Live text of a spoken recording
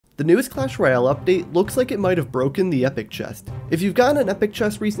The newest Clash Royale update looks like it might have broken the epic chest. If you've gotten an epic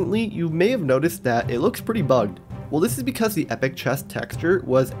chest recently, you may have noticed that it looks pretty bugged. Well, this is because the epic chest texture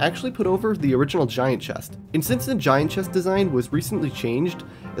was actually put over the original giant chest. And since the giant chest design was recently changed,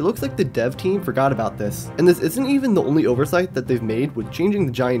 it looks like the dev team forgot about this. And this isn't even the only oversight that they've made with changing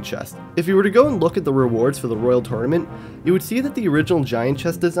the giant chest. If you were to go and look at the rewards for the Royal Tournament, you would see that the original giant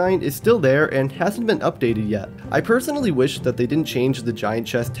chest design is still there and hasn't been updated yet. I personally wish that they didn't change the giant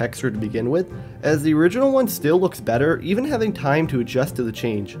chest texture to begin with, as the original one still looks better, even having time to adjust to the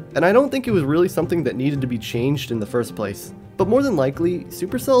change. And I don't think it was really something that needed to be changed in the first place. But more than likely,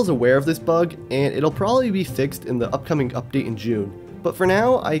 Supercell is aware of this bug, and it'll probably be fixed in the upcoming update in June. But for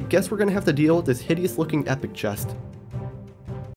now, I guess we're gonna have to deal with this hideous looking epic chest.